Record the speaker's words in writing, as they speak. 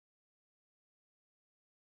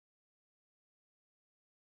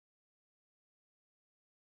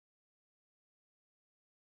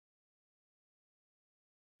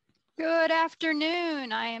Good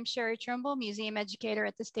afternoon. I am Sherry Trimble, museum educator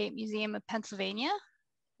at the State Museum of Pennsylvania.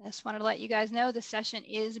 I just wanted to let you guys know the session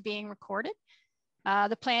is being recorded.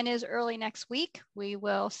 The plan is early next week. We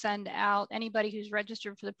will send out anybody who's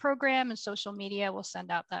registered for the program, and social media will send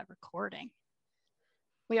out that recording.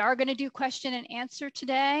 We are going to do question and answer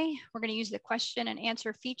today. We're going to use the question and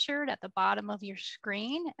answer featured at the bottom of your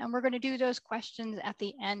screen, and we're going to do those questions at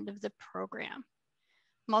the end of the program.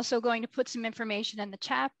 I'm also going to put some information in the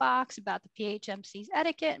chat box about the PHMC's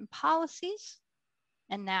etiquette and policies.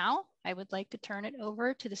 And now I would like to turn it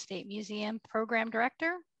over to the State Museum Program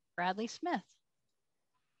Director, Bradley Smith.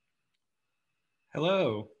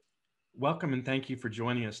 Hello, welcome and thank you for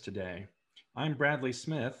joining us today. I'm Bradley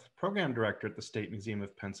Smith, Program Director at the State Museum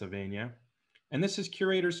of Pennsylvania, and this is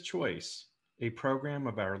Curator's Choice, a program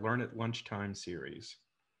of our Learn at Lunchtime series.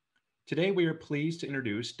 Today we are pleased to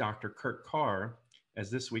introduce Dr. Carr as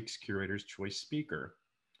this week's Curator's Choice speaker.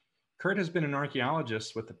 Kurt has been an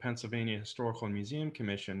archaeologist with the Pennsylvania Historical and Museum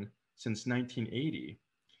Commission since 1980,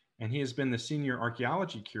 and he has been the senior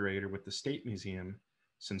archaeology curator with the State Museum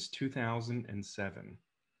since 2007.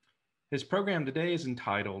 His program today is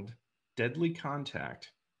entitled Deadly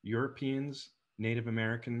Contact: Europeans, Native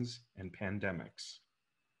Americans, and Pandemics.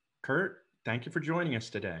 Kurt, thank you for joining us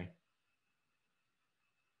today.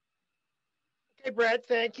 Okay, Brad,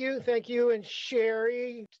 thank you. Thank you and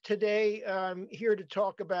Sherry. Today, I'm here to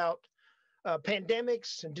talk about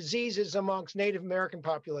pandemics and diseases amongst Native American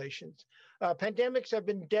populations. Pandemics have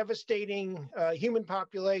been devastating human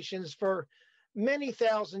populations for many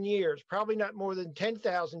thousand years, probably not more than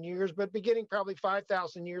 10,000 years, but beginning probably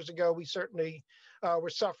 5,000 years ago, we certainly were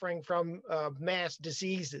suffering from mass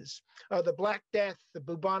diseases. The Black Death, the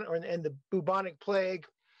bubonic plague,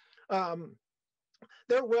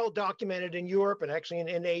 they're well documented in Europe and actually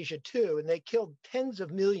in Asia too, and they killed tens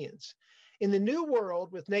of millions. In the New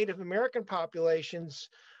World with Native American populations,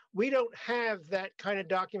 we don't have that kind of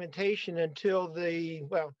documentation until we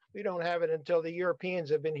don't have it until the Europeans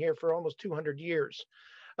have been here for almost 200 years.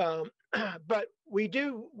 But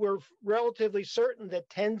we're relatively certain that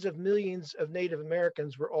tens of millions of Native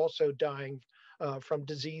Americans were also dying from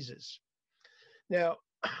diseases. Now,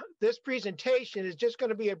 this presentation is just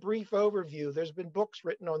going to be a brief overview. There's been books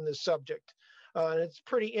written on this subject. And it's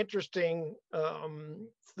pretty interesting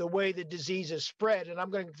the way the disease is spread. And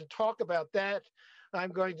I'm going to talk about that.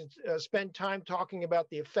 I'm going to spend time talking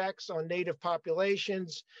about the effects on native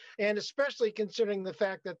populations, and especially considering the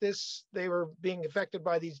fact that they were being affected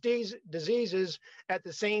by these diseases at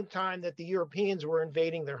the same time that the Europeans were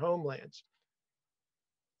invading their homelands.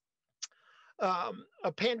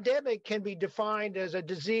 A pandemic can be defined as a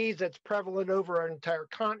disease that's prevalent over an entire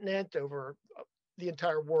continent, over the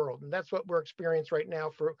entire world. And that's what we're experiencing right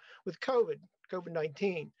now with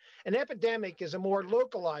COVID-19. An epidemic is a more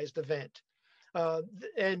localized event.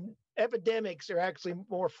 And epidemics are actually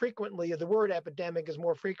more frequently, the word epidemic is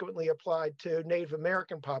more frequently applied to Native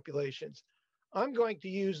American populations. I'm going to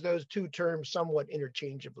use those two terms somewhat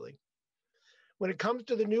interchangeably. When it comes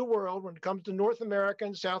to the New World, when it comes to North America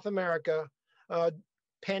and South America,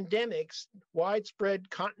 pandemics, widespread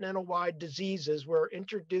continental-wide diseases were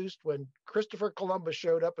introduced when Christopher Columbus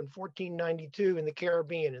showed up in 1492 in the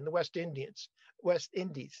Caribbean, in the West Indies.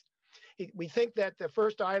 We think that the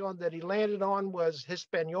first island that he landed on was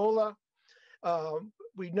Hispaniola.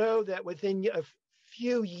 We know that within a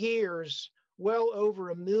few years, well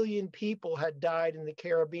over 1 million people had died in the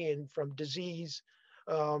Caribbean from disease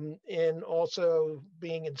and also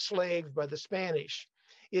being enslaved by the Spanish.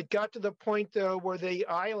 It got to the point, though, where the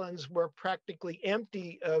islands were practically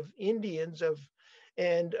empty of Indians,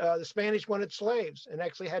 and the Spanish wanted slaves and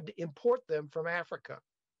actually had to import them from Africa.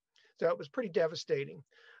 So it was pretty devastating.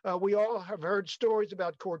 We all have heard stories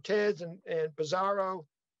about Cortez and Pizarro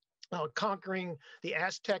conquering the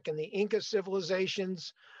Aztec and the Inca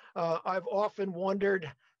civilizations. I've often wondered,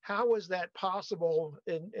 how was that possible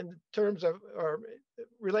in terms of, or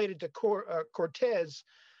related to Cortez?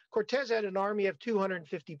 Cortez had an army of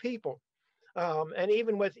 250 people. And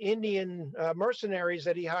even with Indian mercenaries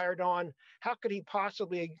that he hired on, how could he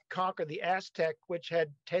possibly conquer the Aztec, which had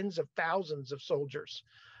tens of thousands of soldiers?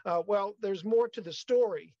 Well, there's more to the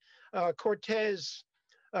story. Cortez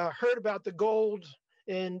heard about the gold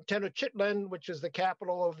in Tenochtitlan, which is the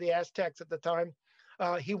capital of the Aztecs at the time.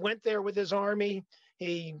 He went there with his army.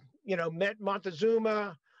 He, met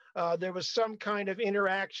Montezuma. There was some kind of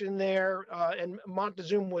interaction there, and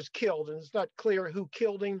Montezuma was killed. And it's not clear who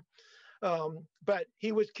killed him, but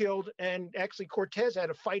he was killed. And actually, Cortez had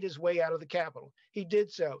to fight his way out of the capital. He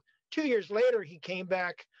did so. 2 years later, he came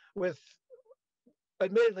back with,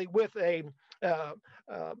 admittedly, with a uh,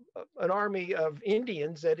 an army of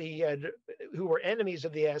Indians that he had, who were enemies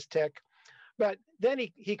of the Aztec. But then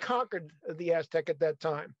he conquered the Aztec at that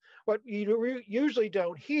time. What you usually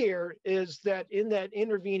don't hear is that in that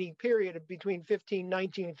intervening period between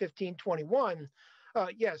 1519 and 1521,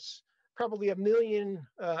 yes, probably 1 million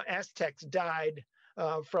Aztecs died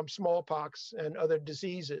from smallpox and other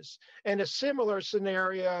diseases. And a similar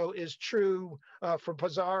scenario is true for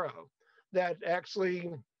Pizarro, that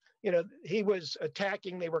actually, he was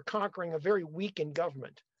attacking, they were conquering a very weakened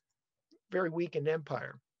government, very weakened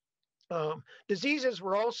empire. Diseases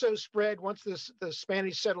were also spread once the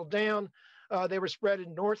Spanish settled down. They were spread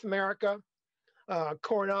in North America.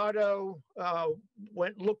 Coronado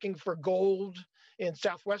went looking for gold in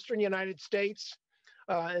southwestern United States,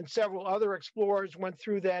 and several other explorers went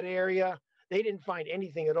through that area. They didn't find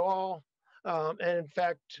anything at all. And in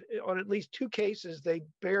fact, on at least 2 cases, they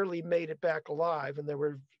barely made it back alive. And there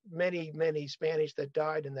were many, many Spanish that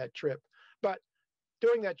died in that trip. But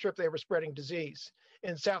during that trip, they were spreading disease.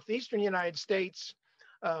 In southeastern United States,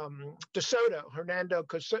 Hernando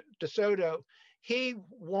de Soto, he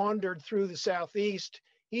wandered through the southeast.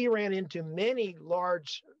 He ran into many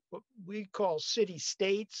large, what we call city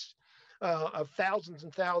states, of thousands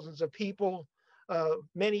and thousands of people.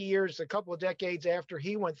 Many years, a couple of decades after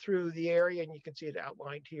he went through the area, and you can see it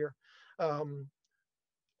outlined here,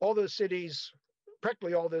 all those cities,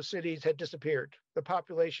 practically all those cities had disappeared. The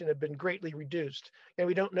population had been greatly reduced. And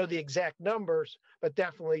we don't know the exact numbers, but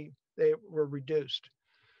definitely they were reduced.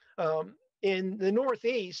 In the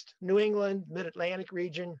Northeast, New England, Mid-Atlantic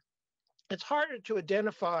region, it's harder to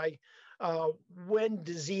identify when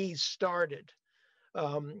disease started.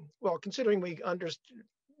 Well, considering we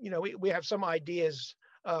have some ideas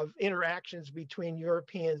of interactions between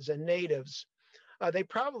Europeans and natives, they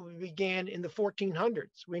probably began in the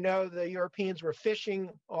 1400s. We know the Europeans were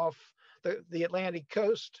fishing off the Atlantic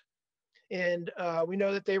coast, and we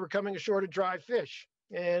know that they were coming ashore to dry fish.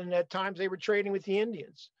 And at times they were trading with the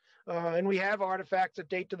Indians. And we have artifacts that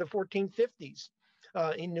date to the 1450s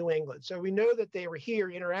in New England. So we know that they were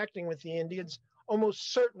here interacting with the Indians.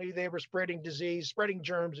 Almost certainly they were spreading disease, spreading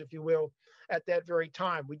germs, if you will, at that very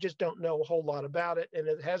time. We just don't know a whole lot about it, and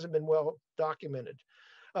it hasn't been well documented.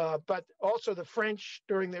 But also the French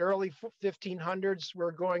during the early 1500s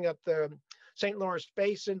were going up the St. Lawrence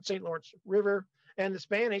Basin, St. Lawrence River, and the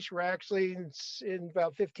Spanish were actually in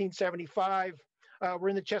about 1575, were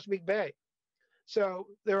in the Chesapeake Bay. So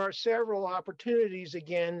there are several opportunities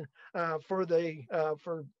again for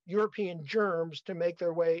European germs to make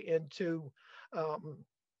their way into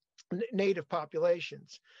native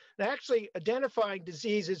populations. And actually identifying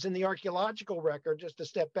diseases in the archaeological record, just to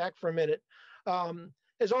step back for a minute,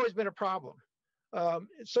 has always been a problem.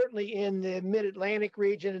 Certainly in the Mid-Atlantic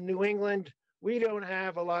region in New England, we don't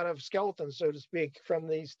have a lot of skeletons, so to speak, from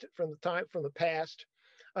the past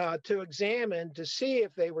to examine to see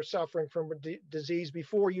if they were suffering from disease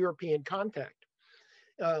before European contact.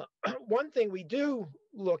 One thing we do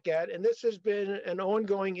look at, and this has been an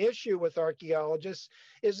ongoing issue with archaeologists,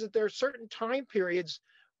 is that there are certain time periods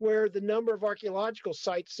where the number of archaeological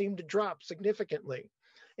sites seem to drop significantly.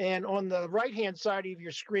 And on the right-hand side of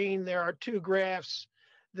your screen, there are 2 graphs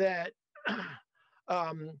that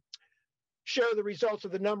show the results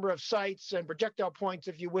of the number of sites and projectile points,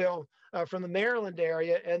 if you will, from the Maryland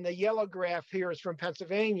area. And the yellow graph here is from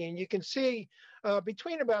Pennsylvania. And you can see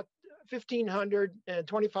between about 1,500 and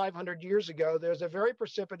 2,500 years ago, there's a very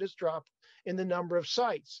precipitous drop in the number of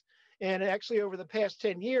sites. And actually, over the past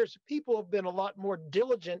 10 years, people have been a lot more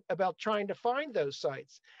diligent about trying to find those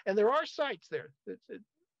sites. And there are sites there.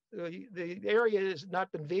 The area has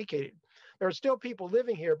not been vacated. There are still people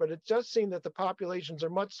living here, but it does seem that the populations are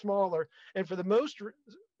much smaller. And for the most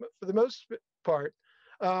part,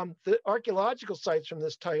 the archaeological sites from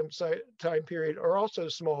this time period are also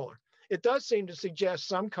smaller. It does seem to suggest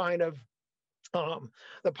some kind of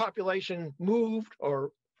the population moved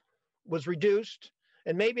or was reduced,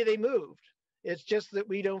 and maybe they moved. It's just that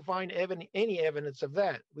we don't find any evidence of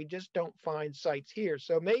that. We just don't find sites here.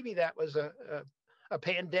 So maybe that was a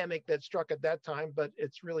pandemic that struck at that time, but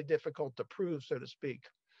it's really difficult to prove, so to speak.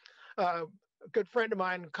 A good friend of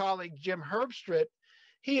mine, colleague Jim Herbstritt,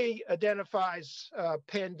 he identifies a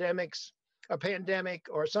pandemic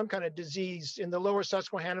or some kind of disease in the lower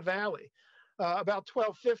Susquehanna Valley. About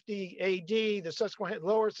 1250 AD, the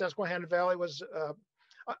lower Susquehanna Valley was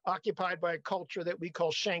occupied by a culture that we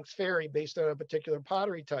call Shanks Ferry, based on a particular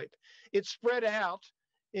pottery type. It spread out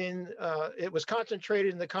it was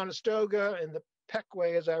concentrated in the Conestoga and the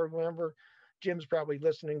Pequea, as I remember, Jim's probably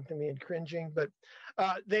listening to me and cringing, but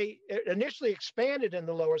they initially expanded in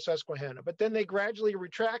the lower Susquehanna, but then they gradually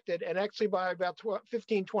retracted. And actually by about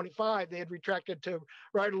 1525, they had retracted to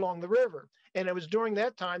right along the river. And it was during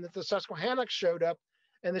that time that the Susquehannocks showed up,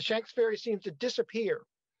 and the Shanks Ferry seems to disappear.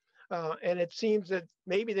 And it seems that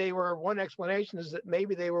maybe one explanation is that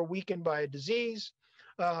maybe they were weakened by a disease.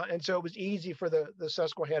 And so it was easy for the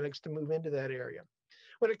Susquehannocks to move into that area.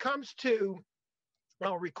 When it comes to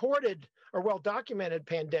recorded or well-documented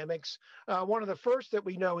pandemics, one of the first that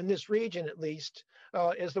we know in this region, at least,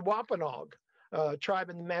 is the Wampanoag tribe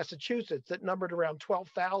in Massachusetts that numbered around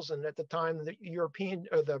 12,000 at the time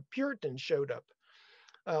the Puritans showed up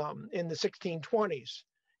in the 1620s.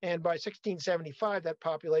 And by 1675, that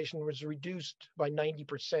population was reduced by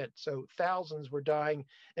 90%. So thousands were dying.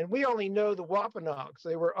 And we only know the Wampanoags.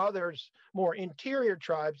 There were others, more interior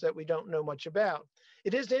tribes that we don't know much about.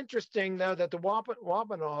 It is interesting, though, that the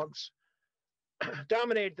Wampanoags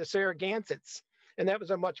dominated the Saragansets. And that was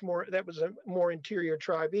a more interior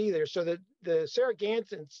tribe either. So that the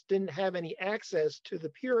Saragansets didn't have any access to the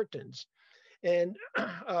Puritans. And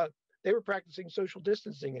they were practicing social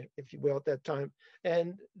distancing, if you will, at that time.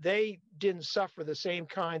 And they didn't suffer the same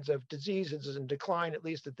kinds of diseases in decline, at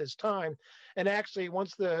least at this time. And actually,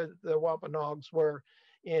 once the Wampanoags were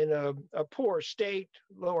in a poor state,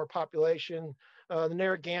 lower population, the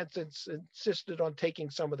Narragansetts insisted on taking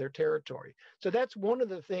some of their territory. So that's one of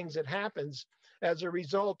the things that happens as a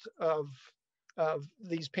result of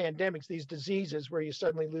these pandemics, these diseases, where you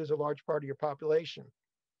suddenly lose a large part of your population.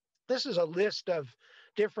 This is a list of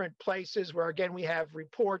different places where, again, we have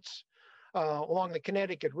reports along the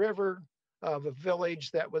Connecticut River of a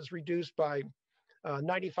village that was reduced by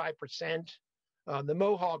 95%. The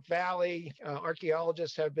Mohawk Valley,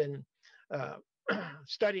 archaeologists have been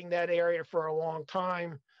studying that area for a long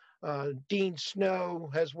time. Dean Snow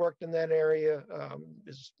has worked in that area,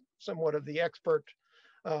 is somewhat of the expert,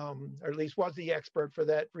 or at least was the expert for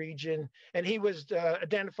that region. And he was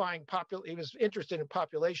identifying he was interested in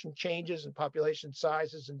population changes and population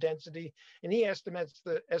sizes and density. And he estimates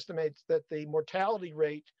that the mortality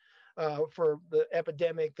rate for the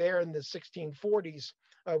epidemic there in the 1640s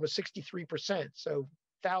was 63%. So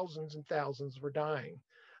thousands and thousands were dying.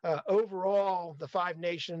 Overall, the Five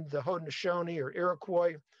Nations, the Haudenosaunee or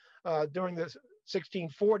Iroquois, during the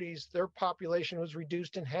 1640s, their population was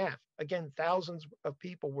reduced in half. Again, thousands of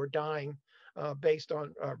people were dying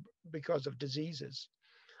because of diseases.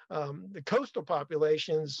 The coastal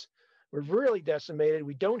populations were really decimated.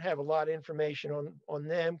 We don't have a lot of information on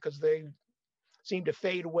them because they seem to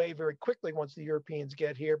fade away very quickly once the Europeans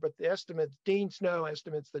get here. But Dean Snow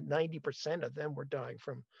estimates that 90% of them were dying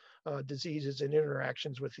from diseases and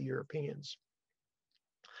interactions with the Europeans.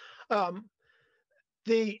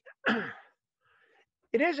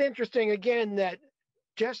 It is interesting, again, that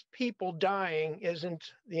just people dying isn't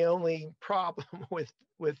the only problem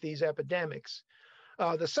with these epidemics.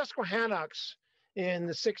 The Susquehannocks in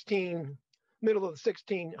the middle of the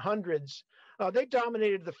 1600s, they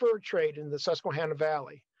dominated the fur trade in the Susquehanna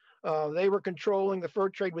Valley. They were controlling the fur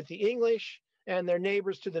trade with the English, and their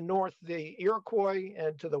neighbors to the north, the Iroquois,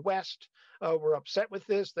 and to the west were upset with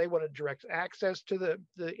this. They wanted direct access to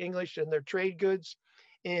the English and their trade goods.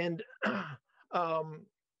 And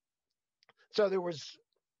so there was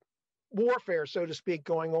warfare, so to speak,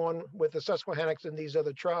 going on with the Susquehannocks and these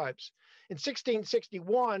other tribes. In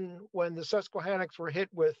 1661, when the Susquehannocks were hit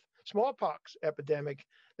with smallpox epidemic,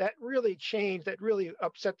 that really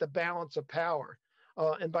upset the balance of power.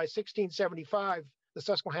 And by 1675, the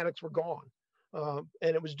Susquehannocks were gone.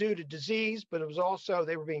 And it was due to disease, but it was also,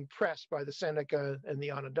 they were being pressed by the Seneca and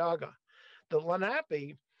the Onondaga. The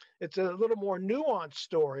Lenape, it's a little more nuanced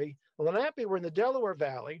story. The Lenape were in the Delaware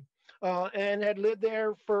Valley and had lived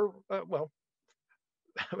there for,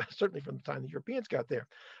 certainly from the time the Europeans got there,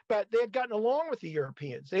 but they had gotten along with the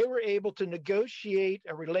Europeans. They were able to negotiate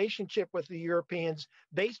a relationship with the Europeans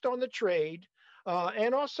based on the trade.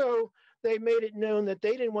 And also they made it known that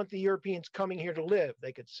they didn't want the Europeans coming here to live.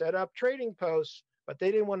 They could set up trading posts, but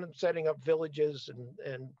they didn't want them setting up villages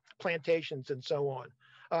and plantations and so on.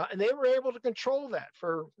 And they were able to control that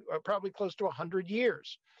for probably close to 100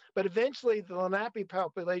 years. But eventually the Lenape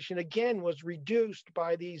population again was reduced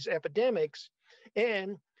by these epidemics.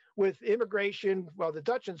 And with immigration, well, the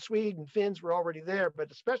Dutch and Swedes and Finns were already there,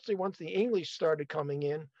 but especially once the English started coming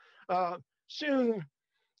in, soon,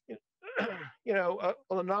 a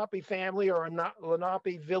Lenape family or a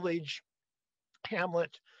Lenape village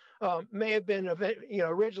hamlet may have been,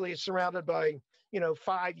 originally surrounded by,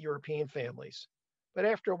 5 European families. But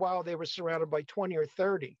after a while, they were surrounded by 20 or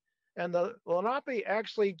 30. And the Lenape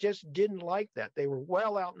actually just didn't like that. They were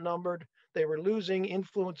well outnumbered. They were losing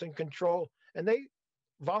influence and control, and they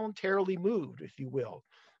voluntarily moved, if you will.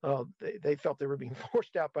 They felt they were being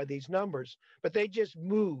forced out by these numbers, but they just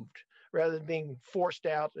moved rather than being forced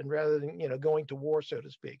out, and rather than going to war, so to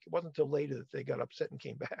speak. It wasn't until later that they got upset and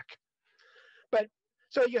came back. But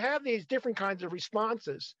so you have these different kinds of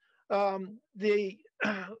responses. The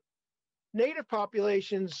native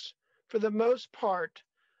populations, for the most part,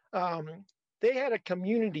 they had a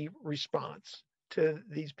community response to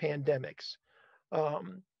these pandemics.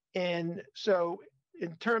 And so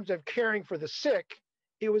in terms of caring for the sick,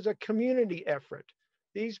 it was a community effort.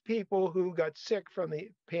 These people who got sick from the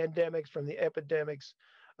pandemics, from the epidemics,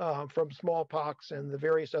 from smallpox and the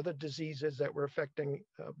various other diseases that were affecting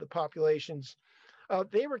the populations,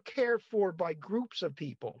 they were cared for by groups of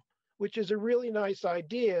people, which is a really nice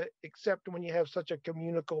idea, except when you have such a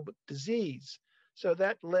communicable disease. So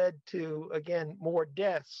that led to, again, more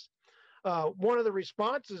deaths. One of the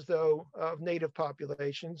responses, though, of native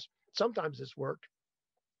populations, sometimes this worked,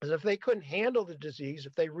 is if they couldn't handle the disease,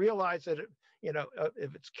 if they realized that,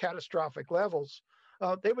 if it's catastrophic levels,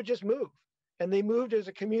 they would just move. And they moved as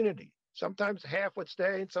a community. Sometimes half would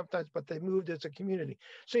stay, and sometimes, but they moved as a community.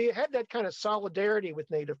 So you had that kind of solidarity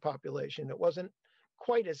with native population. It wasn't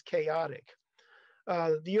quite as chaotic.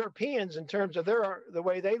 The Europeans, in terms of the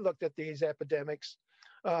way they looked at these epidemics,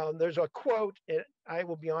 there's a quote, and I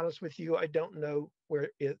will be honest with you, I don't know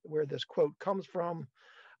where this quote comes from,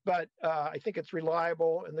 but I think it's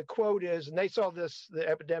reliable. And the quote is, and they saw the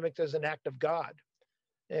epidemics as an act of God.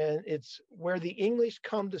 And it's, where the English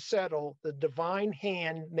come to settle, the divine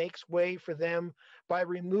hand makes way for them by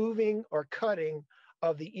removing or cutting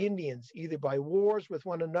of the Indians, either by wars with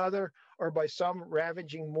one another or by some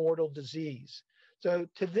ravaging mortal disease. So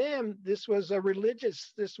to them, this was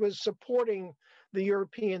this was supporting the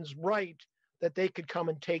Europeans' right that they could come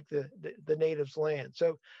and take the natives' land.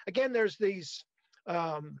 So again, there's these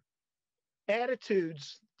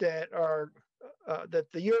attitudes that are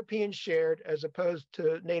that the Europeans shared, as opposed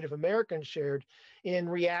to Native Americans shared, in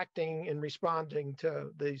reacting and responding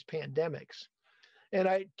to these pandemics. And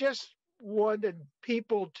I just wanted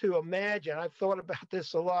people to imagine, I've thought about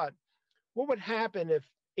this a lot, what would happen if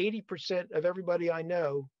 80% of everybody I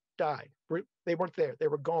know died? They weren't there, they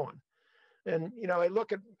were gone. And, I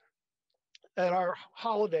look at our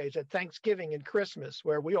holidays, at Thanksgiving and Christmas,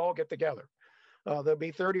 where we all get together. There'll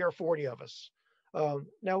be 30 or 40 of us.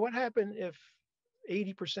 Now, what happened if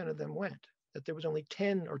 80% of them went, that there was only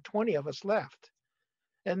 10 or 20 of us left?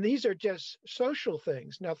 And these are just social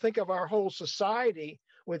things. Now, think of our whole society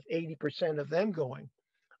with 80% of them going.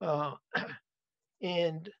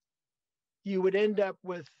 And you would end up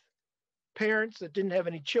with parents that didn't have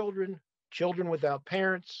any children, children without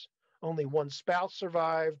parents, only one spouse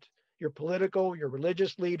survived. Your political, your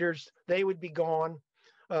religious leaders, they would be gone,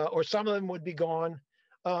 or some of them would be gone.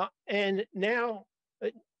 And now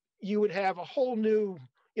you would have a whole new,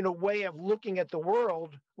 way of looking at the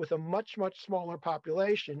world with a much, much smaller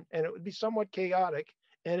population, and it would be somewhat chaotic,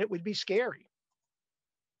 and it would be scary.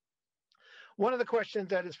 One of the questions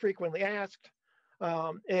that is frequently asked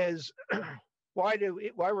is, why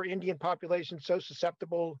were Indian populations so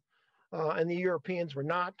susceptible and the Europeans were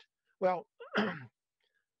not? Well,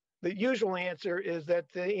 the usual answer is that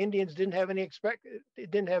the Indians didn't have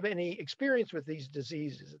any experience with these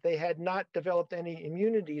diseases. They had not developed any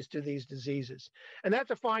immunities to these diseases. And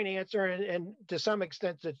that's a fine answer, and to some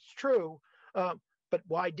extent it's true. But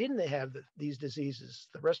why didn't they have these diseases?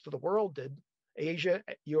 The rest of the world did. Asia,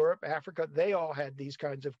 Europe, Africa, they all had these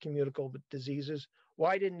kinds of communicable diseases.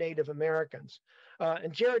 Why didn't Native Americans?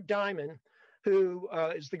 And Jared Diamond, who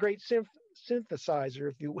is the great synthesizer,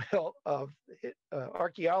 if you will, of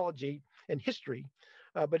archaeology and history,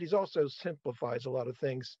 but he's also simplifies a lot of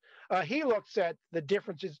things. He looks at the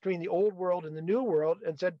differences between the old world and the new world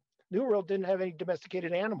and said, New World didn't have any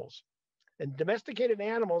domesticated animals. And domesticated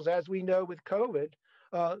animals, as we know with COVID,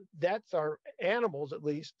 that's our animals, at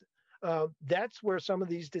least, that's where some of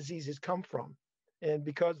these diseases come from. And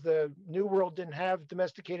because the New World didn't have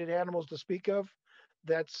domesticated animals to speak of,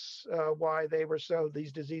 that's why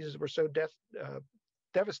these diseases were so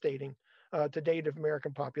devastating to Native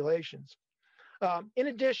American populations. In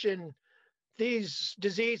addition, these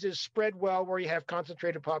diseases spread well where you have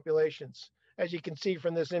concentrated populations. As you can see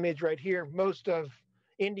from this image right here, most of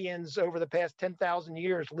Indians over the past 10,000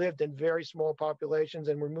 years lived in very small populations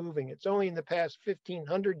and were moving. It's only in the past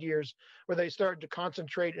 1,500 years where they started to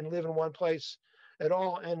concentrate and live in one place at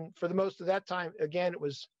all. And for the most of that time, again, it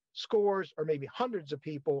was scores or maybe hundreds of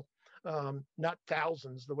people, not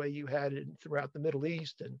thousands, the way you had it throughout the Middle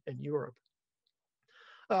East and Europe.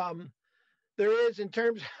 There is, in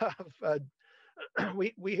terms of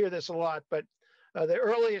we hear this a lot, but the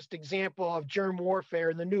earliest example of germ warfare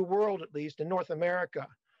in the New World, at least in North America,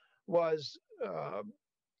 was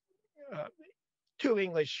two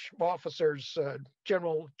English officers,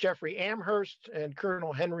 General Jeffrey Amherst and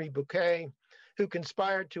Colonel Henry Bouquet, who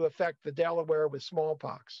conspired to affect the Delaware with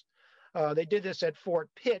smallpox. They did this at Fort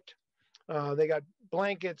Pitt. They got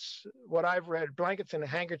blankets, what I've read, blankets and a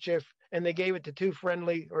handkerchief, and they gave it to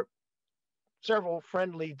several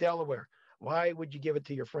friendly Delaware. Why would you give it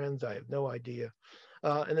to your friends? I have no idea.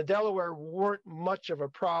 And the Delaware weren't much of a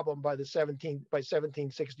problem by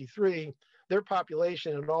 1763. Their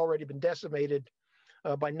population had already been decimated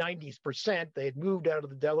by 90%. They had moved out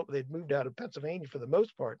of they'd moved out of Pennsylvania for the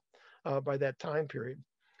most part by that time period.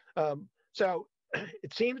 So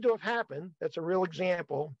it seems to have happened. That's a real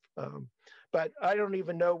example. But I don't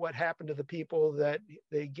even know what happened to the people that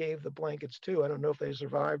they gave the blankets to. I don't know if they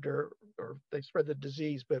survived or they spread the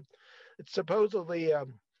disease, but it's supposedly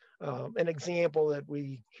an example that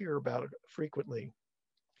we hear about frequently.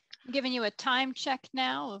 I'm giving you a time check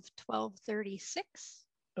now of 12:36.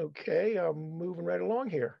 Okay, I'm moving right along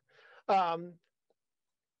here.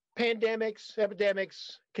 Pandemics,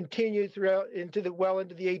 epidemics continue throughout into the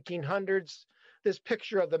 1800s. This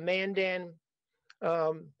picture of the Mandan.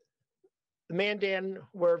 The Mandan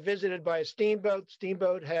were visited by a steamboat.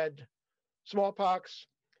 Steamboat had smallpox,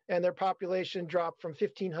 and their population dropped from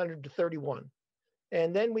 1,500 to 31.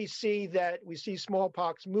 And then we see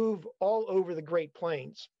smallpox move all over the Great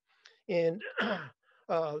Plains, and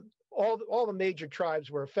all the major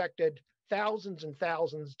tribes were affected. Thousands and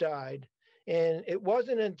thousands died, and it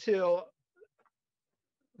wasn't until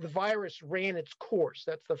the virus ran its course.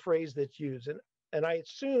 That's the phrase that's used, and I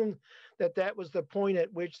assume that was the point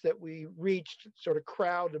at which that we reached sort of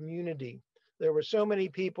crowd immunity. There were so many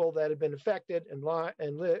people that had been affected and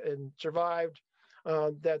survived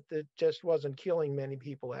that it just wasn't killing many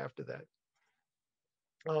people after that.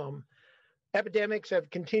 Epidemics have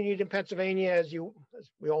continued in Pennsylvania, as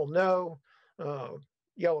we all know.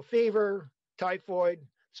 Yellow fever, typhoid,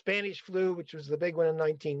 Spanish flu, which was the big one in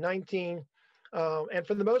 1919. And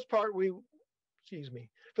for the most part, we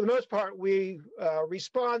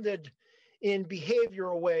responded in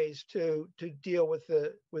behavioral ways to deal with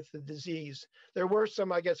the disease. There were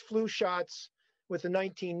some, I guess, flu shots with the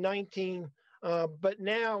 1919, but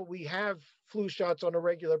now we have flu shots on a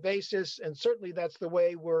regular basis, and certainly that's the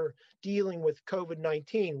way we're dealing with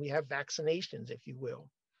COVID-19. We have vaccinations, if you will.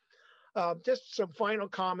 Just some final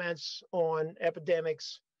comments on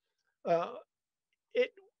epidemics.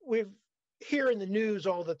 We've hear in the news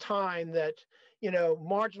all the time that,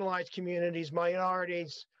 marginalized communities,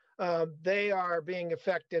 minorities, they are being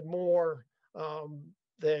affected more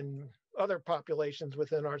than other populations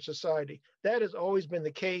within our society. That has always been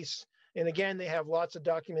the case. And again, they have lots of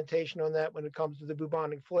documentation on that when it comes to the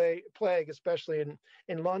bubonic plague, especially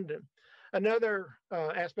in London. Another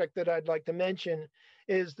aspect that I'd like to mention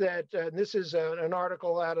is that this is an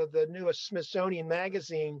article out of the newest Smithsonian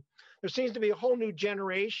magazine. There seems to be a whole new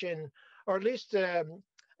generation, or at least an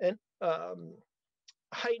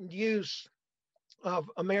heightened use of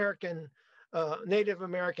Native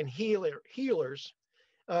American healers.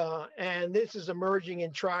 And this is emerging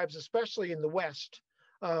in tribes, especially in the West.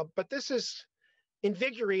 But this is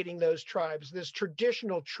invigorating those tribes, this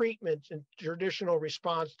traditional treatment and traditional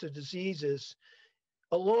response to diseases,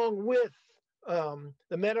 along with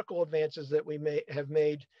the medical advances that we have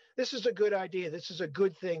made. This is a good idea. This is a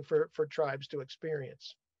good thing for tribes to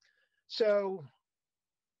experience. So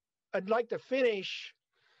I'd like to finish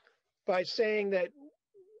by saying that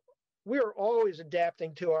we're always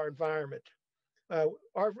adapting to our environment.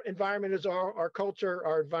 Our environment is our culture,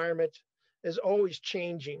 our environment is always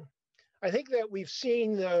changing. I think that we've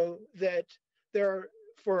seen, though, that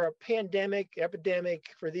for a pandemic, epidemic,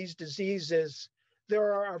 for these diseases,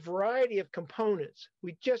 there are a variety of components.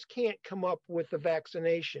 We just can't come up with the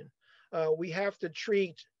vaccination. We have to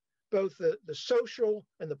treat both the social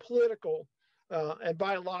and the political and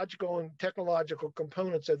biological and technological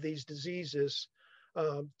components of these diseases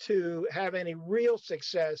to have any real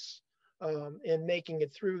success in making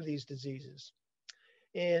it through these diseases.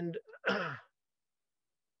 And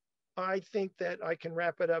I think that I can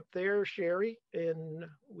wrap it up there, Sherry, and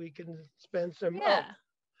we can spend some. Yeah.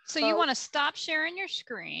 So you want to stop sharing your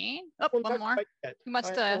screen? Oh, one more. You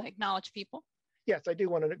must acknowledge people. Yes, I do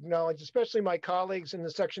want to acknowledge, especially my colleagues in the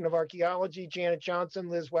section of archaeology: Janet Johnson,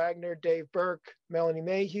 Liz Wagner, Dave Burke, Melanie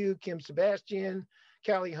Mayhew, Kim Sebastian,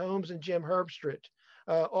 Callie Holmes, and Jim Herbstritt.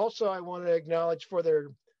 Also, I want to acknowledge for their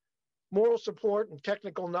moral support and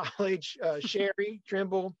technical knowledge, Sherry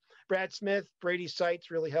Trimble, Brad Smith, Brady Seitz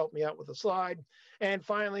really helped me out with the slide. And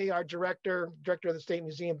finally, our director of the State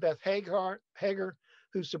Museum, Beth Hager,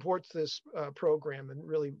 who supports this program and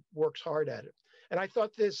really works hard at it. And I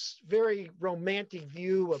thought this very romantic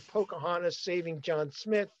view of Pocahontas saving John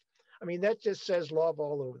Smith, I mean, that just says love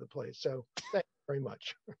all over the place. So thank you very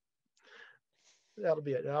much. That'll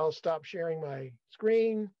be it. And I'll stop sharing my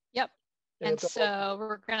screen. Yep. And so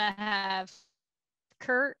we're going to have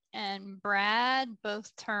Kurt and Brad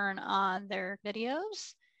both turn on their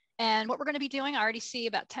videos. And what we're going to be doing, I already see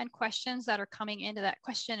about 10 questions that are coming into that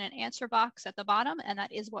question and answer box at the bottom. And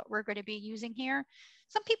that is what we're going to be using here.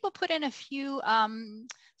 Some people put in a few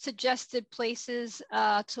suggested places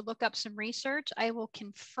to look up some research. I will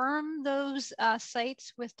confirm those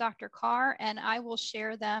sites with Dr. Carr, and I will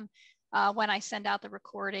share them when I send out the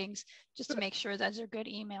recordings, just to make sure those are good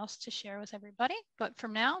emails to share with everybody. But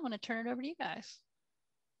from now, I'm going to turn it over to you guys.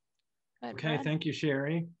 Ahead, okay, Brad. Thank you,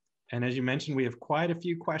 Sherry. And as you mentioned, we have quite a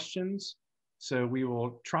few questions, so we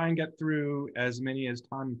will try and get through as many as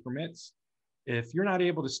time permits. If you're not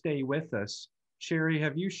able to stay with us, Sherry,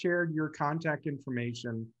 have you shared your contact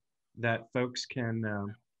information that folks can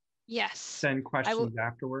yes. send questions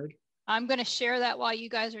afterward? I'm going to share that while you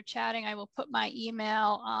guys are chatting. I will put my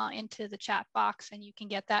email into the chat box, and you can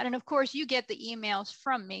get that. And of course, you get the emails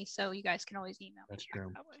from me, so you guys can always email me. That's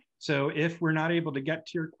true. That way. So if we're not able to get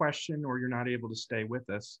to your question, or you're not able to stay with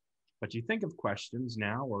us, but you think of questions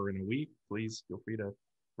now or in a week, please feel free to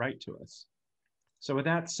write to us. So with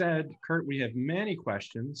that said, Kurt, we have many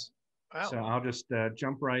questions. Wow. So I'll just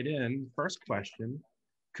jump right in. First question,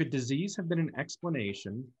 could disease have been an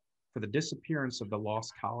explanation for the disappearance of the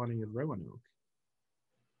lost colony of Roanoke?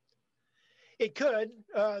 It could.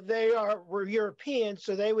 They were European,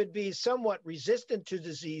 so they would be somewhat resistant to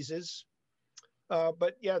diseases.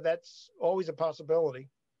 But yeah, that's always a possibility.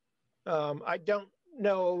 I don't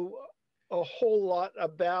know a whole lot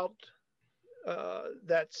about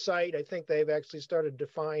that site. I think they've actually started to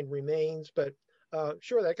find remains, but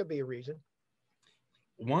sure, that could be a reason.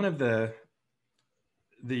 One of the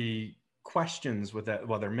questions with that,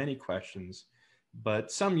 well, there are many questions,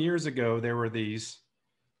 but some years ago, there were these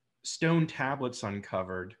stone tablets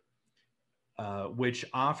uncovered, which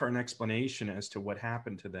offer an explanation as to what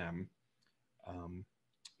happened to them.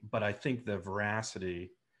 But I think the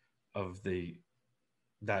veracity of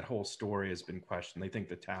that whole story has been questioned. They think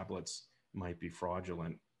the tablets might be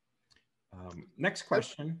fraudulent. Next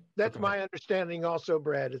question. That's my understanding also,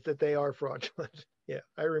 Brad, is that they are fraudulent. Yeah,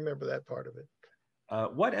 I remember that part of it.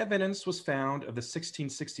 What evidence was found of the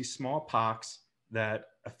 1660 smallpox that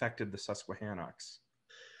affected the Susquehannocks?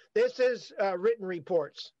 This is written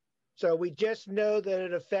reports. So we just know that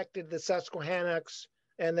it affected the Susquehannocks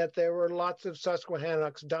and that there were lots of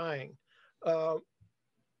Susquehannocks dying.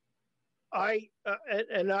 I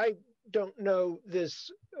don't know this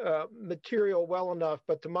material well enough,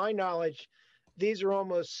 but to my knowledge, these are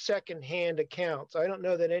almost secondhand accounts. I don't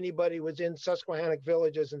know that anybody was in Susquehannock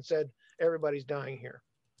villages and said, everybody's dying here.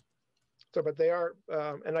 So, but they are,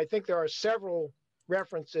 and I think there are several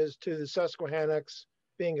references to the Susquehannocks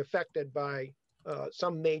being affected by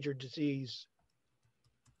some major disease.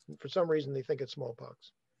 For some reason, they think it's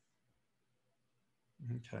smallpox.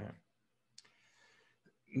 Okay.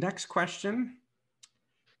 Next question.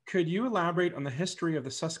 Could you elaborate on the history of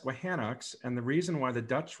the Susquehannocks and the reason why the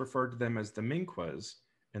Dutch referred to them as the Minquas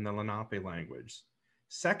in the Lenape language?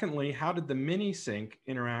 Secondly, how did the mini-sink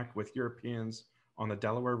interact with Europeans on the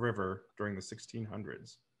Delaware River during the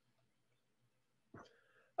 1600s?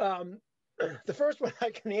 The first one I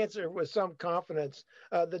can answer with some confidence.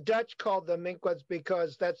 The Dutch called them Minquas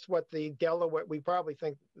because that's what the Delaware, we probably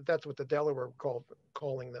think that's what the Delaware were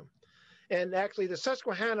calling them. And actually the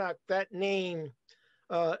Susquehannock, that name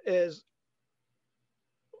that's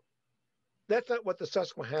not what the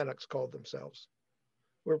Susquehannocks called themselves.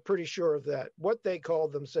 We're pretty sure of that. What they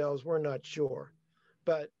called themselves, we're not sure,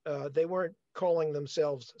 but they weren't calling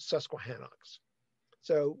themselves Susquehannocks.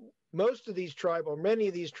 So most of these many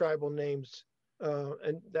of these tribal names,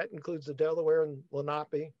 and that includes the Delaware and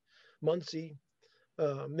Lenape, Muncie,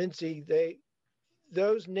 Mincie,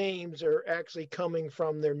 those names are actually coming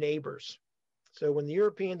from their neighbors. So when the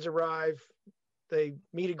Europeans arrive, they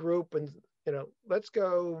meet a group and, let's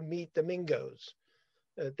go meet the Mingos.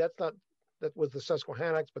 That was the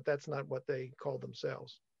Susquehannocks, but that's not what they called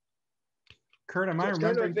themselves. Kurt, am I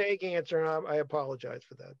remembering? It's kind of a vague answer, and I apologize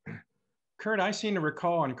for that. Kurt, I seem to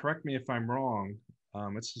recall, and correct me if I'm wrong,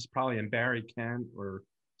 it's just probably in Barry Kent or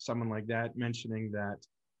someone like that, mentioning that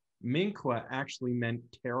Minqua actually meant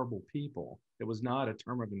terrible people. It was not a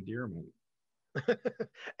term of endearment.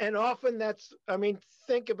 And often that's, I mean,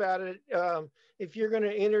 think about it. If you're going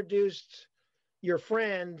to introduce your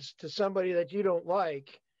friends to somebody that you don't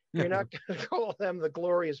like, you're not going to call them the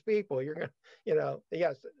glorious people. You're going to,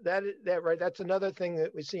 yes, that right. That's another thing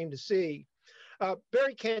that we seem to see.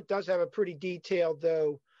 Barry Kent does have a pretty detailed,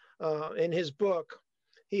 though, in his book,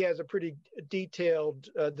 he has a pretty detailed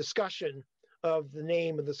discussion of the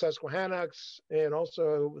name of the Susquehannocks and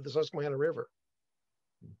also the Susquehanna River.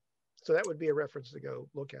 So that would be a reference to go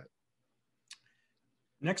look at.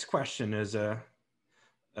 Next question is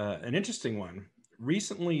an interesting one.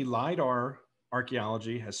 Recently, LIDAR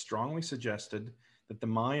archaeology has strongly suggested that the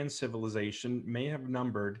Mayan civilization may have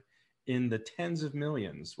numbered in the tens of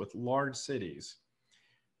millions with large cities.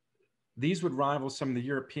 These would rival some of the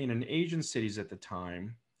European and Asian cities at the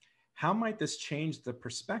time. How might this change the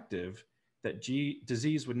perspective that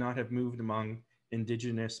disease would not have moved among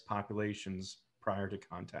indigenous populations prior to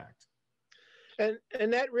contact?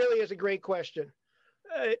 And that really is a great question.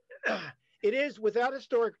 It is, without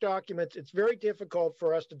historic documents, it's very difficult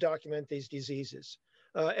for us to document these diseases.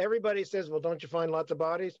 Everybody says, well, don't you find lots of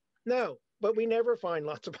bodies? No, but we never find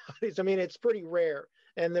lots of bodies. I mean, it's pretty rare.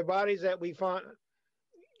 And the bodies that we find,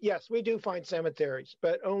 yes, we do find cemeteries,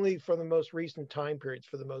 but only for the most recent time periods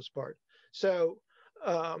for the most part. So,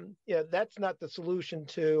 yeah, that's not the solution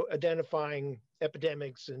to identifying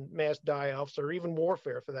epidemics and mass die-offs or even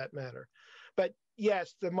warfare for that matter. But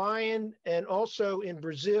yes, the Mayan and also in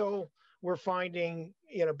Brazil, we're finding,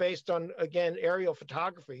 based on, again, aerial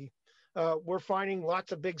photography, we're finding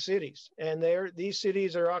lots of big cities. And these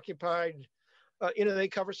cities are occupied, they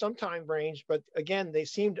cover some time range, but again, they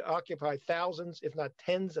seem to occupy thousands, if not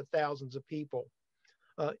tens of thousands of people.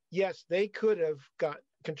 Yes, they could have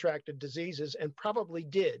contracted diseases and probably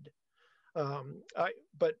did.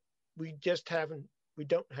 But we just we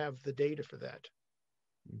don't have the data for that.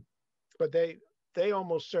 But they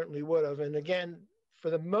almost certainly would have. And again, for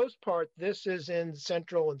the most part, this is in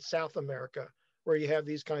Central and South America where you have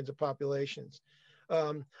these kinds of populations.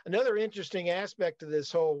 Another interesting aspect of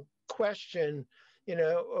this whole question,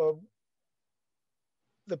 the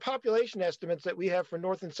population estimates that we have for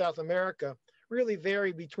North and South America really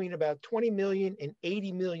vary between about 20 million and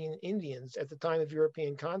 80 million Indians at the time of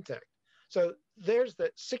European contact. So there's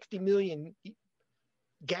the 60 million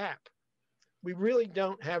gap. We really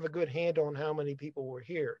don't have a good handle on how many people were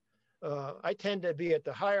here. I tend to be at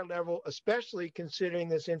the higher level, especially considering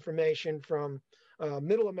this information from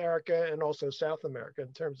Middle America and also South America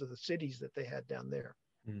in terms of the cities that they had down there.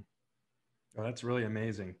 Mm. Oh, that's really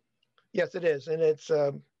amazing. Yes, it is. And it's,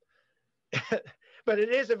 but it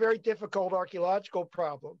is a very difficult archaeological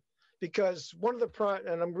problem because one of the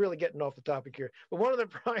and I'm really getting off the topic here, but one of the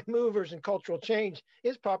prime movers in cultural change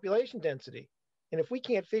is population density. And if we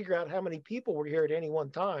can't figure out how many people were here at any one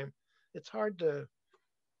time, it's hard to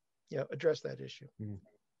address that issue. Mm.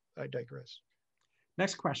 I digress.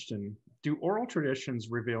 Next question. Do oral traditions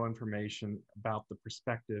reveal information about the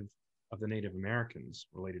perspective of the Native Americans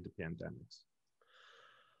related to pandemics?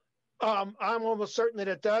 I'm almost certain that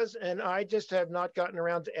it does, and I just have not gotten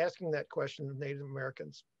around to asking that question of Native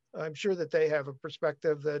Americans. I'm sure that they have a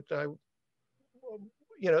perspective that,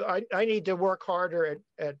 I need to work harder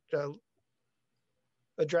at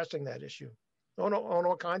addressing that issue on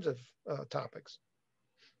all kinds of topics.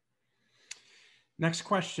 Next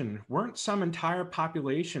question. Weren't some entire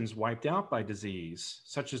populations wiped out by disease,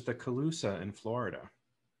 such as the Calusa in Florida?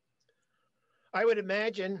 I would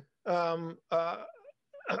imagine.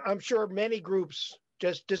 I'm sure many groups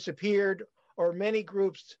just disappeared, or many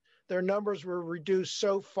groups, their numbers were reduced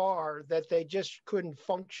so far that they just couldn't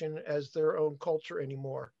function as their own culture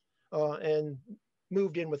anymore and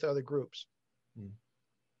moved in with other groups.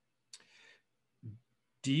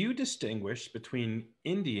 Do you distinguish between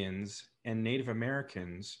Indians and Native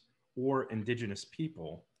Americans or indigenous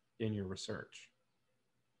people in your research?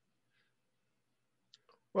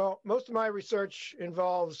 Well, most of my research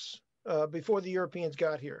involves before the Europeans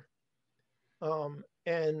got here.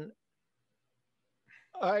 And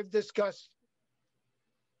I've discussed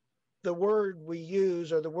the word we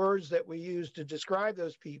use or the words that we use to describe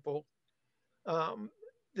those people.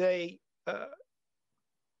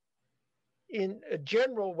 In a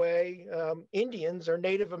general way, Indians or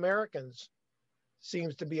Native Americans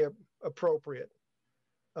seems to be appropriate.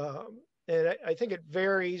 And I think it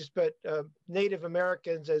varies, but Native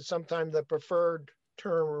Americans is sometimes the preferred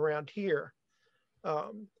term around here.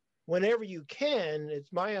 Whenever you can,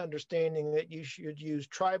 it's my understanding that you should use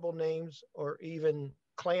tribal names or even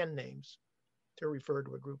clan names to refer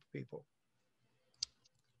to a group of people.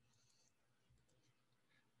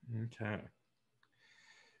 Okay.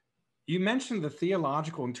 You mentioned the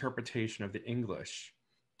theological interpretation of the English.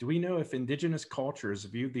 Do we know if indigenous cultures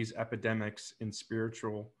viewed these epidemics in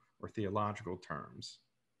spiritual or theological terms?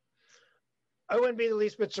 I wouldn't be the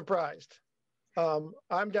least bit surprised.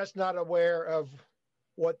 I'm just not aware of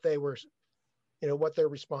what they were, what their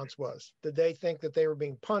response was. Did they think that they were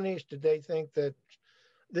being punished? Did they think that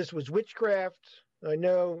this was witchcraft? I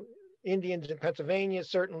know Indians in Pennsylvania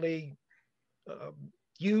certainly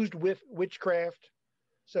used with witchcraft,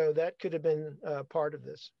 so that could have been part of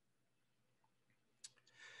this.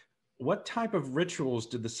 What type of rituals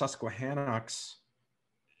did the Susquehannocks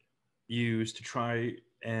use to try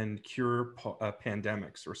and cure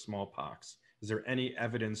pandemics or smallpox? Is there any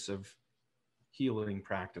evidence of healing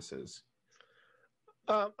practices?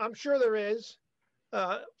 I'm sure there is.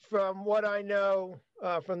 From what I know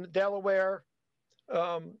from the Delaware,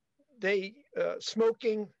 they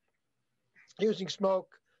using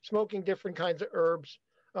smoking different kinds of herbs.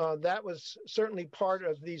 That was certainly part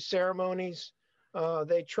of these ceremonies.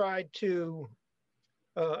 They tried to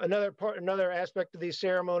another aspect of these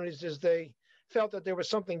ceremonies is they felt that there was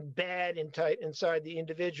something bad inside the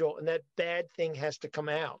individual, and that bad thing has to come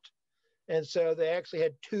out. And so they actually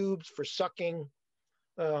had tubes for sucking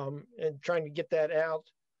and trying to get that out,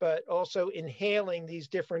 but also inhaling these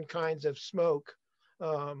different kinds of smoke.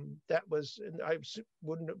 That was, and I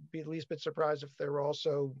wouldn't be the least bit surprised if there were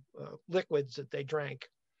also liquids that they drank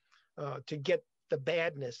to get the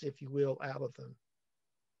badness, if you will, out of them.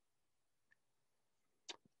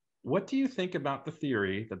 What do you think about the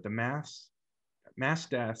theory that the mass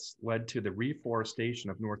deaths led to the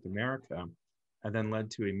reforestation of North America and then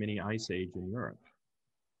led to a mini ice age in Europe?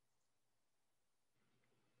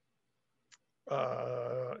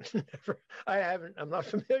 I'm not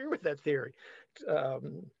familiar with that theory.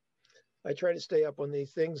 I try to stay up on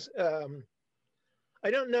these things.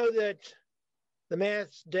 I don't know that the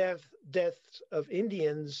mass deaths of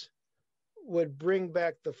Indians would bring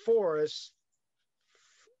back the forests.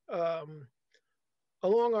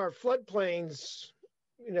 Along our floodplains,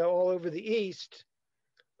 all over the East,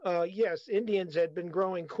 yes, Indians had been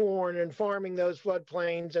growing corn and farming those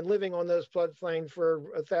floodplains and living on those floodplains for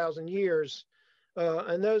 1,000 years.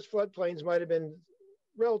 And those floodplains might have been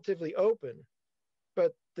relatively open,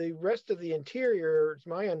 but the rest of the interior,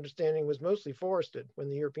 my understanding, was mostly forested when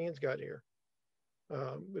the Europeans got here.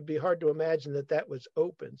 It would be hard to imagine that was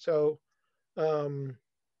open. So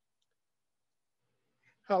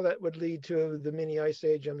how that would lead to the mini ice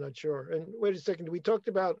age, I'm not sure. And wait a second, we talked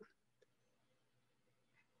about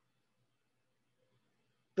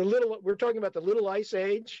we're talking about the little ice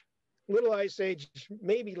age. Little ice age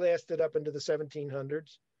maybe lasted up into the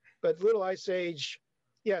 1700s, but little ice age,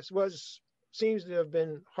 yes, seems to have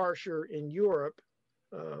been harsher in Europe.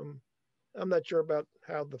 I'm not sure about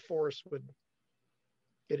how the forest would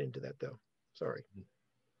get into that, though. Sorry.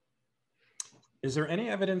 Is there any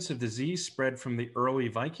evidence of disease spread from the early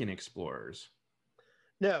Viking explorers?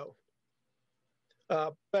 No.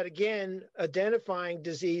 But again, identifying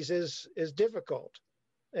diseases is difficult,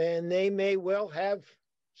 and they may well have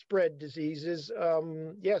spread diseases.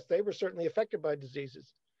 Yes, they were certainly affected by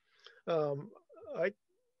diseases.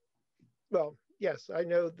 Yes, I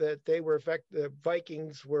know that the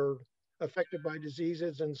Vikings were affected by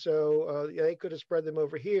diseases, and so they could have spread them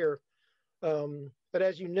over here. But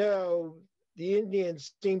as you know, the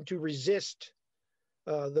Indians seemed to resist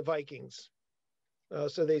the Vikings.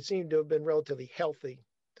 So they seem to have been relatively healthy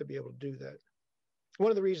to be able to do that. One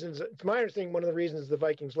of the reasons, to my understanding, one of the reasons the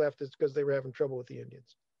Vikings left is because they were having trouble with the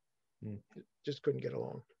Indians. Just couldn't get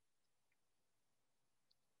along.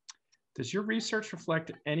 Does your research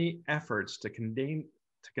reflect any efforts to contain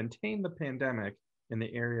the pandemic in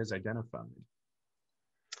the areas identified?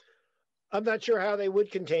 I'm not sure how they would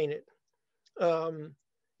contain it.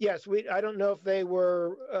 Yes, I don't know if they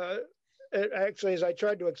were, actually, as I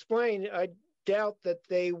tried to explain, I doubt that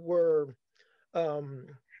they were,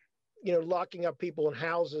 locking up people in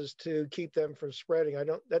houses to keep them from spreading.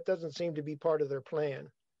 That doesn't seem to be part of their plan.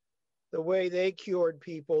 The way they cured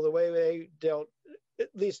people, the way they dealt, at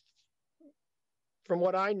least from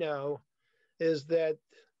what I know, is that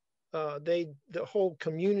the whole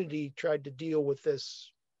community tried to deal with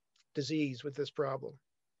this disease, with this problem.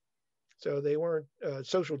 So they weren't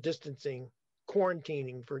social distancing,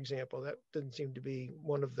 quarantining, for example. That didn't seem to be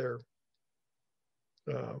one of their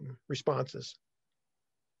responses.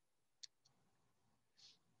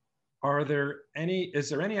 Is there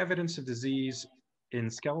any evidence of disease in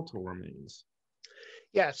skeletal remains?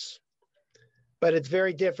 Yes, but it's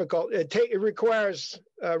very difficult. It requires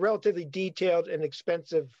relatively detailed and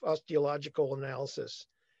expensive osteological analysis.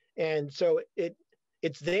 And so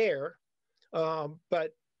it's there,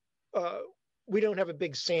 but we don't have a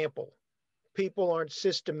big sample. People aren't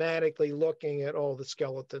systematically looking at all the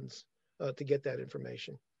skeletons to get that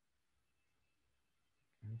information.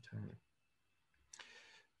 Okay.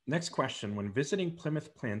 Next question. When visiting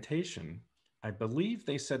Plymouth Plantation, I believe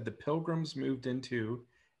they said the Pilgrims moved into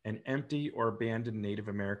an empty or abandoned Native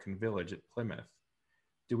American village at Plymouth.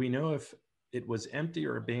 Do we know if it was empty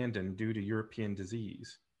or abandoned due to European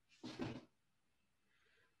disease?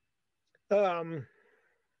 I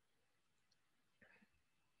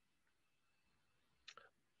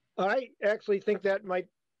actually think that might,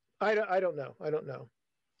 I don't know. I don't know.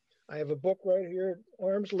 I have a book right here at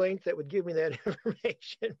arm's length that would give me that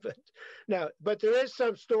information, but no, but there is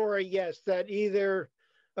some story, yes, that either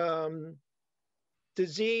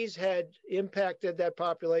disease had impacted that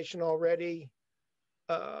population already,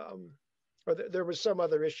 or there was some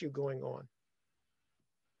other issue going on.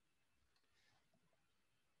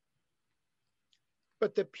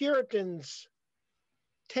 But the Puritans,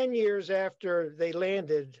 10 years after they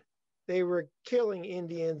landed, they were killing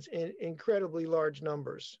Indians in incredibly large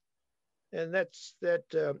numbers. And that's that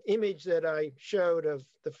image that I showed of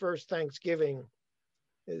the first Thanksgiving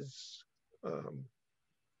is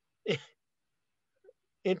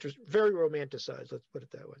very romanticized, let's put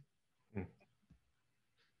it that way.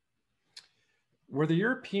 Were the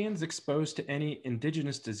Europeans exposed to any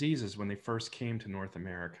indigenous diseases when they first came to North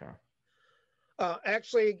America?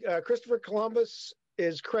 Actually, Christopher Columbus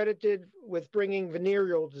is credited with bringing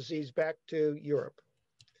venereal disease back to Europe.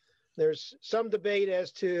 There's some debate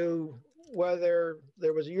as to whether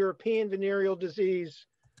there was a European venereal disease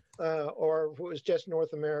or if it was just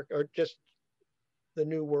North America or just the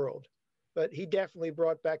New World. But he definitely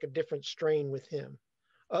brought back a different strain with him.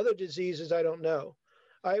 Other diseases, I don't know.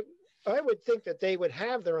 I would think that they would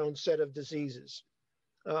have their own set of diseases.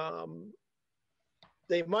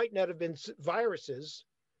 They might not have been viruses,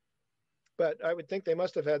 but I would think they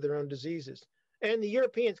must have had their own diseases. And the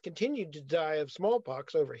Europeans continued to die of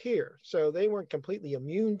smallpox over here. So they weren't completely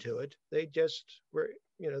immune to it. They just were,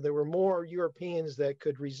 there were more Europeans that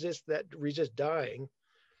could resist dying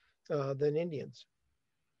than Indians.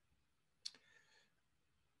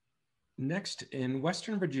 Next, in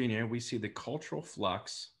Western Virginia, we see the cultural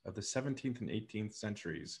flux of the 17th and 18th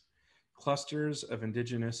centuries. Clusters of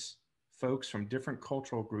indigenous folks from different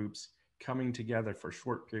cultural groups coming together for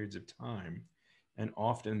short periods of time, and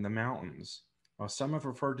often in the mountains. While some have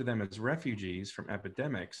referred to them as refugees from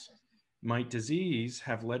epidemics, might disease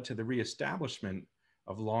have led to the reestablishment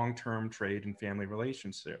of long-term trade and family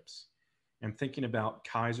relationships? I'm thinking about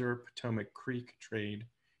Kaiser Potomac Creek trade,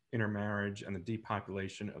 intermarriage, and the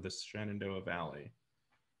depopulation of the Shenandoah Valley.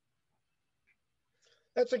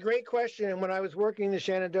 That's a great question. And when I was working in the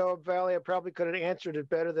Shenandoah Valley, I probably could have answered it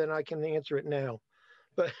better than I can answer it now.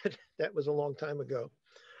 But that was a long time ago.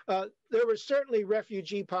 There were certainly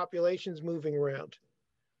refugee populations moving around.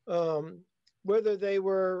 Whether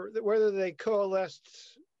they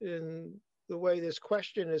coalesced in the way this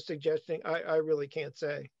question is suggesting, I really can't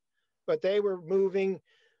say. But they were moving.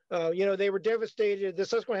 They were devastated. The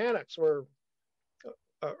Susquehannocks were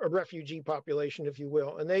a refugee population, if you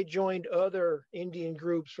will, and they joined other Indian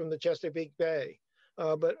groups from the Chesapeake Bay.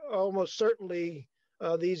 But almost certainly,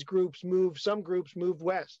 these groups some groups moved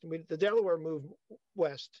west. The Delaware moved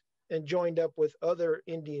west and joined up with other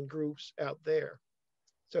Indian groups out there.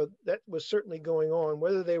 So that was certainly going on.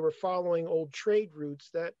 Whether they were following old trade routes,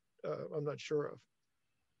 that I'm not sure of.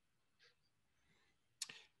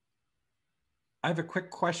 I have a quick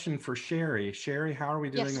question for Sherry. Sherry, how are we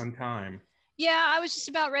doing on time? Yeah, I was just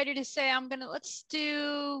about ready to say let's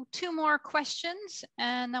do 2 more questions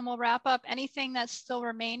and then we'll wrap up. Anything that's still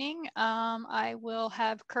remaining, I will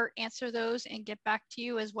have Kurt answer those and get back to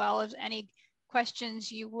you, as well as any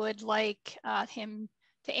questions you would like him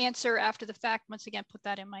to answer after the fact. Once again, put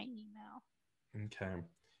that in my email. Okay,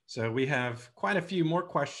 so we have quite a few more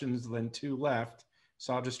questions than 2 left.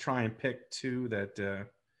 So I'll just try and pick 2 that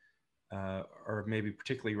are maybe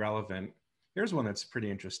particularly relevant. Here's one that's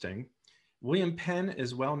pretty interesting. William Penn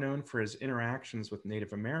is well known for his interactions with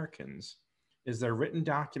Native Americans. Is there written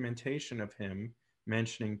documentation of him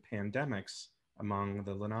mentioning pandemics among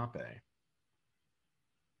the Lenape?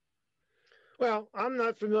 Well, I'm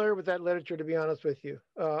not familiar with that literature, to be honest with you.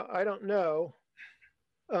 I don't know.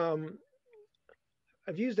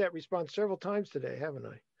 I've used that response several times today, haven't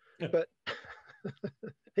I? But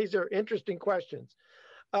these are interesting questions.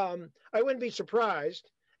 I wouldn't be surprised.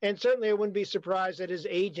 And certainly I wouldn't be surprised that his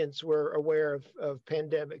agents were aware of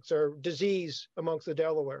pandemics or disease amongst the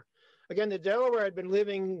Delaware. Again, the Delaware had been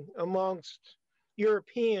living amongst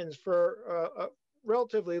Europeans for a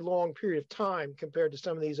relatively long period of time compared to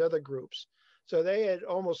some of these other groups. So they had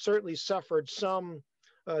almost certainly suffered some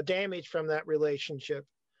damage from that relationship.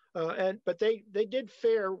 But they did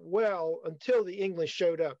fare well until the English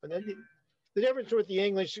showed up. And then the difference with the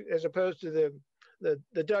English as opposed to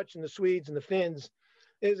the Dutch and the Swedes and the Finns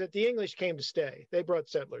is that the English came to stay. They brought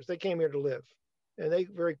settlers. They came here to live. And they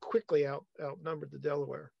very quickly outnumbered the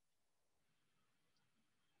Delaware.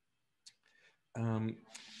 We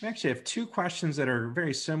actually have two questions that are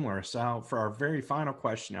very similar. So for our very final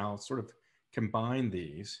question, I'll sort of combine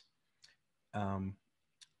these.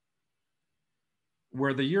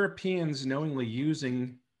 Were the Europeans knowingly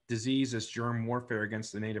using disease as germ warfare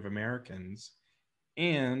against the Native Americans?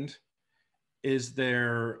 And is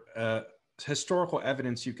there historical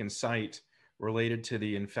evidence you can cite related to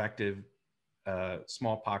the infective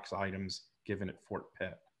smallpox items given at Fort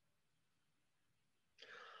Pitt?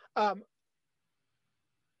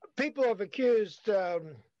 People have accused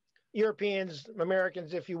Europeans,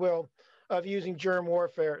 Americans, if you will, of using germ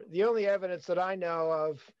warfare. The only evidence that I know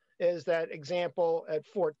of is that example at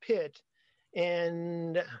Fort Pitt.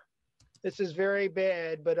 And this is very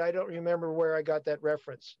bad, but I don't remember where I got that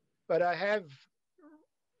reference. But I have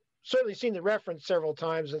certainly seen the reference several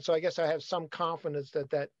times. And so I guess I have some confidence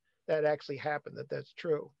that actually happened, that's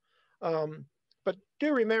true. But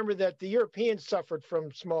do remember that the Europeans suffered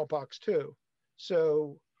from smallpox too.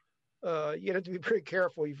 So you have to be pretty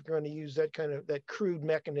careful if you're going to use that crude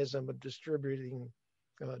mechanism of distributing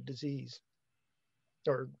disease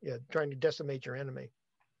or trying to decimate your enemy.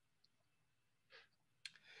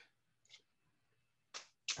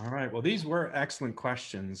 All right. Well, these were excellent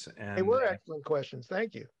questions. And they were excellent questions.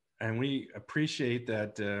 Thank you. And we appreciate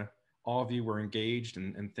that all of you were engaged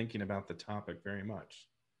and thinking about the topic very much.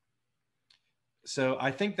 So I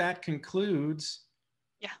think that concludes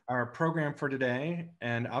our program for today.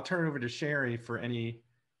 And I'll turn it over to Sherry for any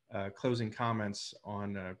closing comments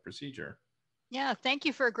on procedure. Yeah, thank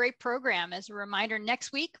you for a great program. As a reminder,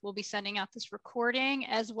 next week, we'll be sending out this recording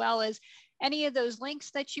as well as any of those links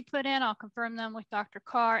that you put in. I'll confirm them with Dr.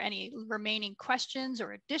 Carr. Any remaining questions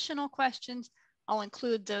or additional questions, I'll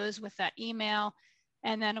include those with that email.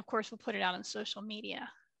 And then, of course, we'll put it out on social media.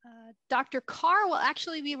 Dr. Carr will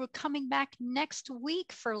actually be coming back next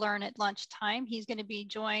week for Learn at Lunchtime. He's going to be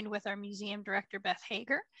joined with our museum director, Beth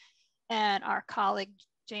Hager, and our colleague,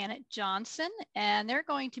 Janet Johnson, and they're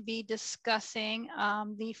going to be discussing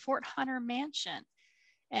the Fort Hunter Mansion.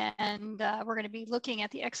 And we're going to be looking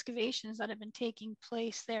at the excavations that have been taking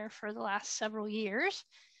place there for the last several years.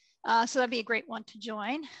 So that'd be a great one to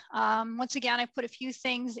join. Once again, I put a few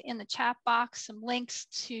things in the chat box, some links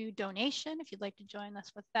to donation if you'd like to join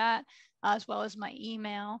us with that, as well as my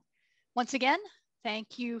email. Once again,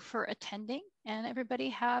 thank you for attending, and everybody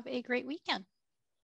have a great weekend.